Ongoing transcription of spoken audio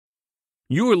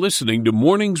You are listening to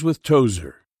Mornings with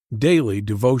Tozer, daily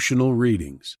devotional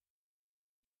readings.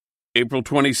 April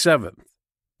 27th.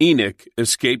 Enoch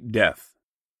escaped death.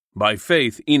 By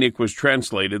faith, Enoch was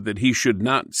translated that he should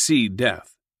not see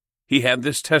death. He had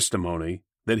this testimony,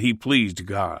 that he pleased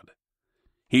God.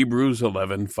 Hebrews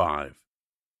 11:5.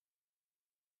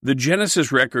 The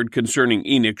Genesis record concerning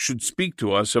Enoch should speak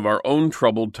to us of our own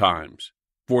troubled times,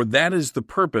 for that is the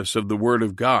purpose of the Word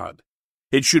of God.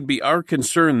 It should be our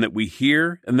concern that we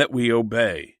hear and that we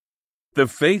obey. The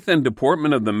faith and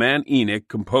deportment of the man Enoch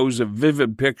compose a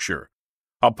vivid picture,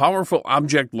 a powerful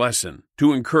object lesson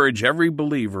to encourage every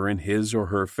believer in his or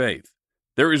her faith.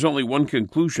 There is only one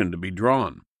conclusion to be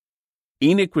drawn.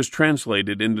 Enoch was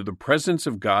translated into the presence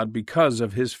of God because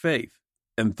of his faith,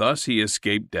 and thus he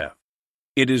escaped death.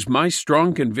 It is my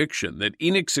strong conviction that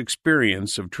Enoch's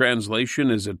experience of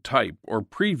translation is a type or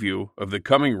preview of the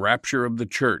coming rapture of the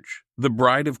church, the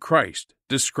bride of Christ,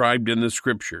 described in the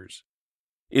Scriptures.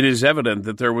 It is evident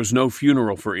that there was no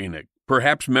funeral for Enoch.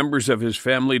 Perhaps members of his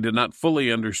family did not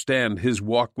fully understand his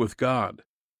walk with God,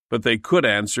 but they could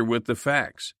answer with the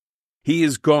facts. He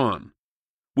is gone.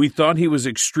 We thought he was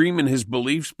extreme in his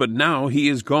beliefs, but now he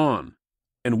is gone,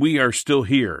 and we are still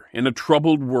here in a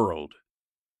troubled world.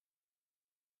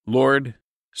 Lord,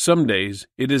 some days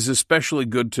it is especially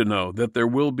good to know that there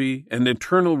will be an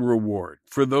eternal reward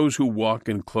for those who walk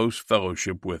in close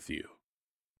fellowship with you.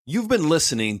 You've been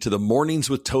listening to the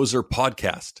Mornings with Tozer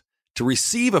podcast. To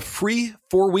receive a free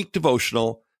 4-week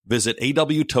devotional, visit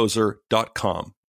awtozer.com.